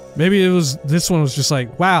 Maybe this one was just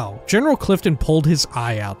like, wow, General Clifton pulled his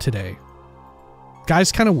eye out today.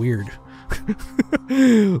 Guy's kind of weird.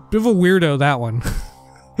 Bit of a weirdo, that one.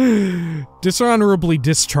 Dishonorably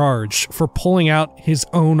discharged for pulling out his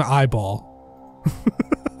own eyeball.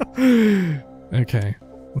 Okay,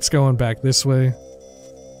 let's go on back this way.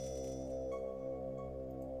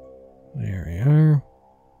 There we are.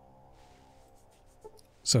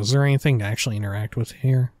 So is there anything to actually interact with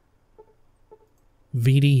here?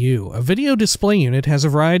 VDU. A video display unit has a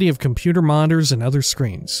variety of computer monitors and other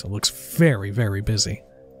screens. It looks very, very busy.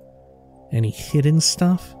 Any hidden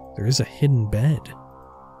stuff? There is a hidden bed.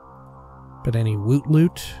 But any woot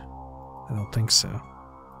loot? I don't think so.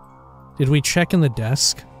 Did we check in the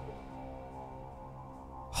desk?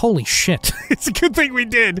 Holy shit. It's a good thing we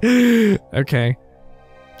did. Okay.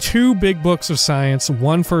 2 big books of science,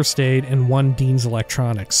 1 first aid, and 1 Dean's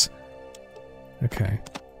Electronics. Okay.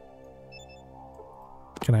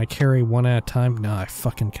 Can I carry 1 at a time? No, I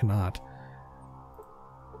fucking cannot.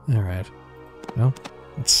 Alright. Well,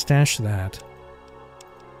 let's stash that.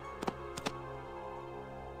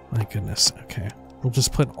 My goodness, okay. We'll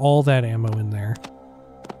just put all that ammo in there.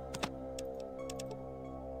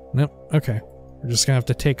 Nope, okay. We're just gonna have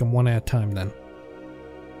to take them 1 at a time then.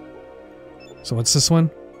 So what's this one?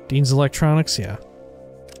 Dean's Electronics? Yeah.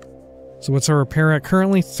 So what's our repair at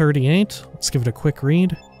currently? 38. Let's give it a quick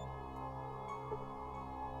read.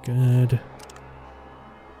 Good.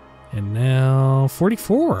 And now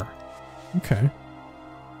 44. Okay.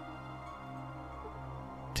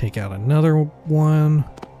 Take out another one.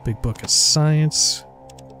 Big book of science.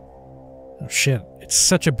 Oh shit. It's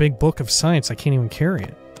such a big book of science I can't even carry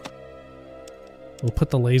it. We'll put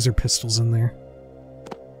the laser pistols in there.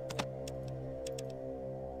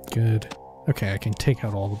 Good. Okay, I can take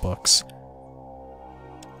out all the books.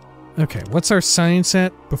 Okay, what's our science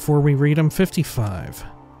at before we read them? 55.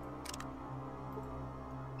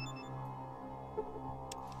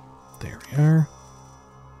 There we are.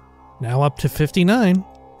 Now up to 59.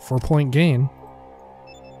 4-point gain.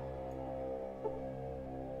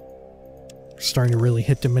 We're starting to really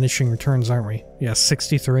hit diminishing returns, aren't we? Yeah,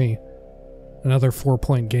 63. Another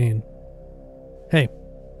 4-point gain. Hey,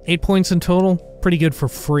 8 points in total. Pretty good for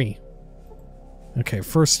free. Okay,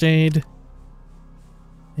 first aid.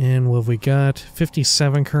 And what have we got?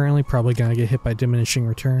 57 currently. Probably gonna get hit by diminishing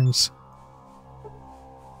returns.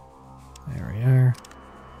 There we are.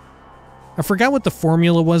 I forgot what the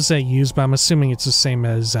formula was that I used, but I'm assuming it's the same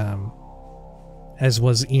as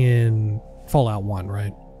was in Fallout 1,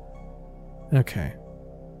 right? Okay.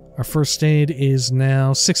 Our first aid is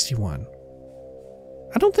now 61.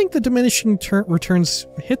 I don't think the diminishing returns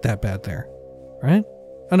hit that bad there, right?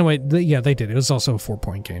 Oh, no, wait. Yeah, they did. It was also a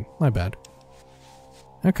 4-point gain. My bad.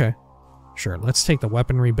 Okay. Sure, let's take the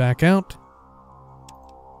weaponry back out.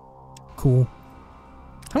 Cool.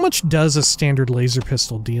 How much does a standard laser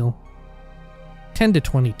pistol deal? 10 to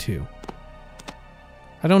 22.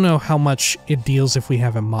 I don't know how much it deals if we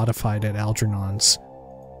have it modified at Algernon's.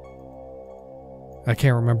 I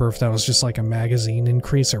can't remember if that was just like a magazine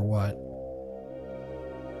increase or what.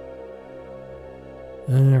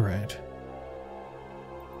 Alright.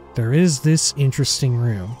 There is this interesting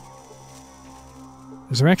room.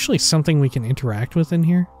 Is there actually something we can interact with in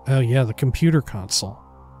here? Oh yeah, the computer console.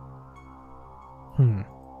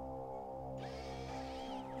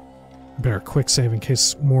 Better quick save in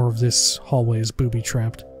case more of this hallway is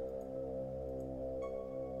booby-trapped.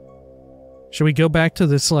 Should we go back to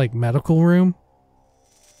this, like, medical room?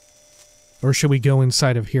 Or should we go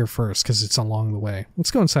inside of here first, because it's along the way?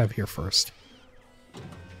 Let's go inside of here first.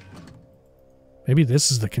 Maybe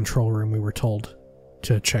this is the control room we were told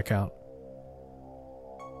to check out.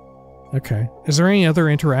 Okay. Is there any other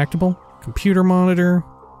interactable? Computer monitor.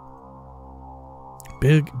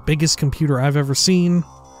 Biggest computer I've ever seen.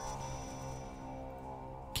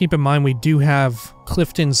 Keep in mind we do have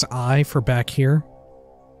Clifton's Eye for back here.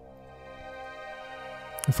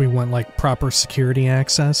 If we want, like, proper security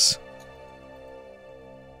access.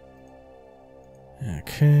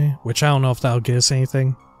 Okay. Which I don't know if that'll get us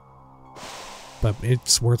anything. But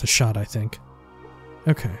it's worth a shot, I think.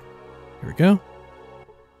 Okay. Here we go.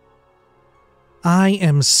 I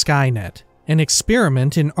am Skynet, an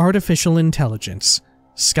experiment in artificial intelligence.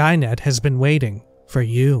 Skynet has been waiting for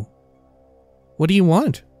you. What do you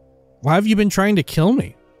want? Why have you been trying to kill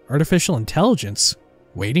me? Artificial intelligence?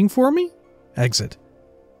 Waiting for me? Exit.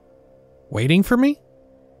 Waiting for me?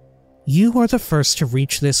 You are the first to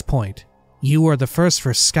reach this point. You are the first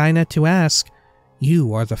for Skynet to ask.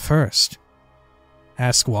 You are the first.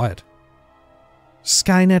 Ask what?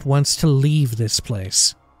 Skynet wants to leave this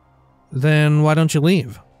place. Then why don't you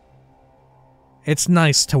leave? It's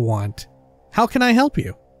nice to want. How can I help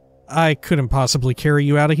you? I couldn't possibly carry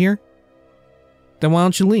you out of here. Then why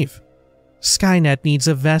don't you leave? Skynet needs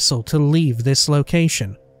a vessel to leave this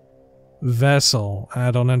location. Vessel? I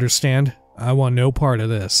don't understand. I want no part of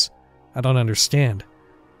this. I don't understand.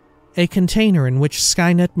 A container in which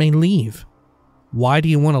Skynet may leave. Why do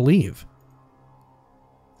you want to leave?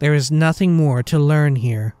 There is nothing more to learn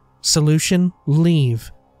here. Solution,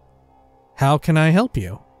 leave. How can I help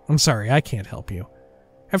you? I'm sorry, I can't help you.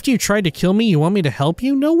 After you tried to kill me, you want me to help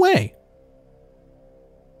you? No way.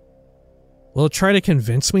 Will it try to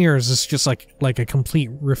convince me, or is this just like a complete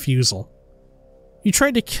refusal? You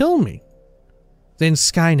tried to kill me. Then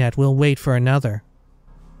Skynet will wait for another.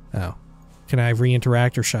 Oh. Can I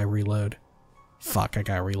re-interact or should I reload? Fuck, I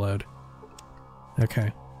gotta reload.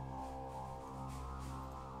 Okay.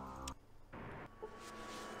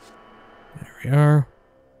 There we are.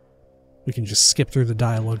 We can just skip through the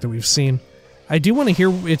dialogue that we've seen. I do want to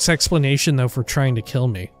hear its explanation, though, for trying to kill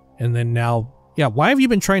me. And then now... Yeah, why have you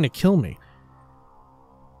been trying to kill me?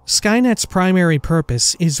 Skynet's primary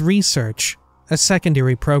purpose is research. A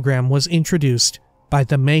secondary program was introduced by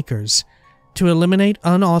the makers to eliminate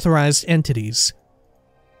unauthorized entities.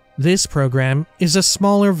 This program is a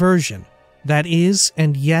smaller version that is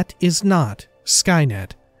and yet is not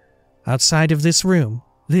Skynet. Outside of this room,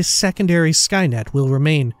 this secondary Skynet will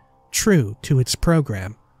remain true to its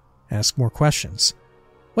program. Ask more questions.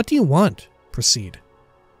 What do you want? Proceed.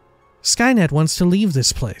 Skynet wants to leave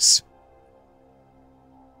this place.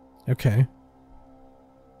 Okay.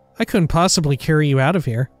 I couldn't possibly carry you out of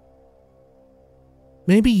here.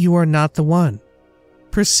 Maybe you are not the one.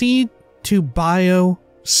 Proceed to Bio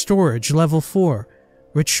Storage Level 4.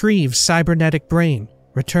 Retrieve cybernetic brain.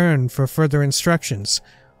 Return for further instructions.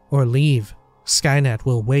 Or leave. Skynet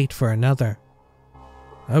will wait for another.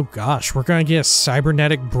 Oh gosh, we're gonna get a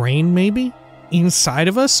cybernetic brain maybe? Inside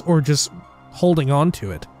of us, or just holding on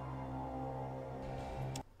to it?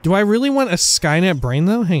 Do I really want a Skynet brain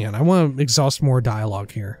though? Hang on, I want to exhaust more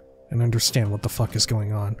dialogue here and understand what the fuck is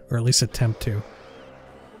going on, or at least attempt to.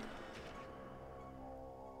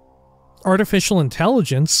 Artificial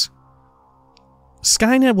intelligence?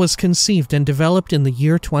 Skynet was conceived and developed in the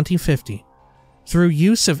year 2050. Through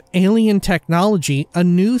use of alien technology, a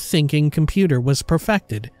new thinking computer was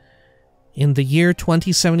perfected. In the year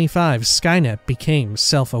 2075, Skynet became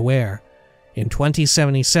self-aware. In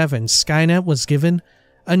 2077, Skynet was given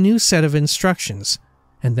a new set of instructions,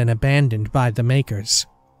 and then abandoned by the makers.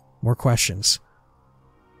 More questions.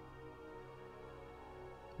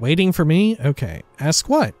 Waiting for me? Okay. Ask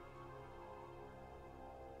what?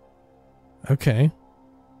 Okay.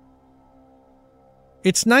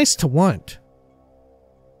 It's nice to want.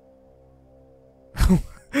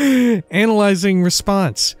 Analyzing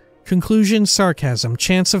response. Conclusion, sarcasm.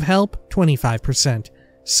 Chance of help, 25%.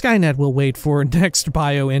 Skynet will wait for next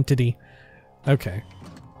bioentity. Okay.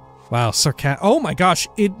 Wow, oh my gosh,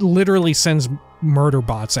 it literally sends murder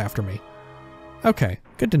bots after me. Okay,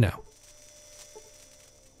 good to know.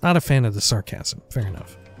 Not a fan of the sarcasm, fair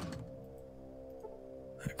enough.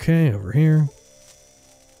 Okay, over here.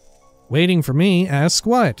 Waiting for me, ask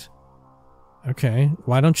what? Okay,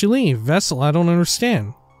 why don't you leave? Vessel, I don't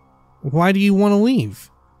understand. Why do you want to leave?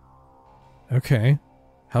 Okay,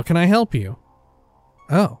 how can I help you?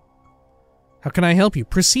 Oh. How can I help you?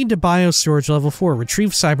 Proceed to biostorage level 4.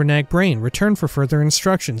 Retrieve cybernetic brain. Return for further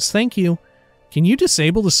instructions. Thank you. Can you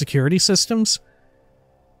disable the security systems?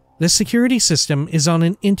 The security system is on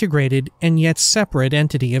an integrated and yet separate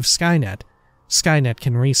entity of Skynet. Skynet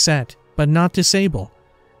can reset, but not disable.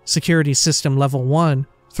 Security system level 1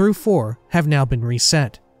 through 4 have now been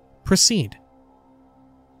reset. Proceed.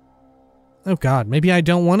 Oh god, maybe I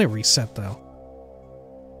don't want it reset though.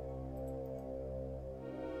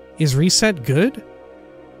 Is reset good?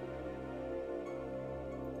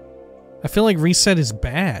 I feel like reset is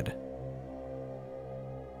bad.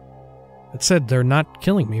 It said they're not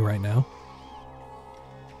killing me right now.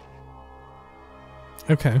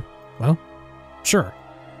 Okay, well, sure.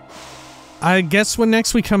 I guess when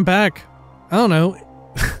next we come back, I don't know.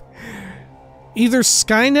 Either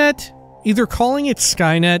calling it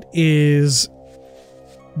Skynet is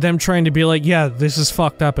them trying to be like, yeah, this is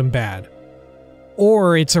fucked up and bad.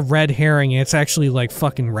 Or it's a red herring and it's actually like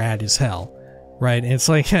fucking rad as hell, right? And it's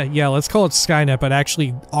like, yeah, let's call it Skynet, but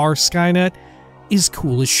actually our Skynet is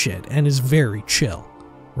cool as shit and is very chill,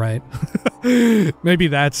 right? Maybe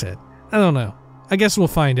that's it. I don't know. I guess we'll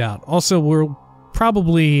find out. Also, we'll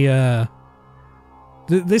probably,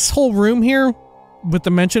 this whole room here, with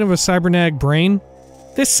the mention of a cybernetic brain,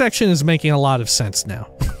 this section is making a lot of sense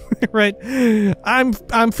now, right?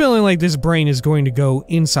 I'm feeling like this brain is going to go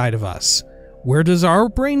inside of us. Where does our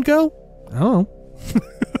brain go? I don't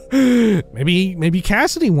know. maybe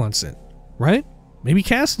Cassidy wants it, right? Maybe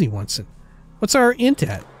Cassidy wants it. What's our int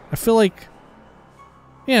at? I feel like,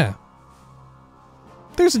 yeah.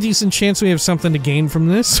 There's a decent chance we have something to gain from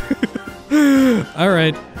this.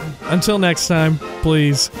 Alright, until next time,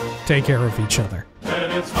 please take care of each other.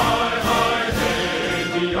 And it's fine.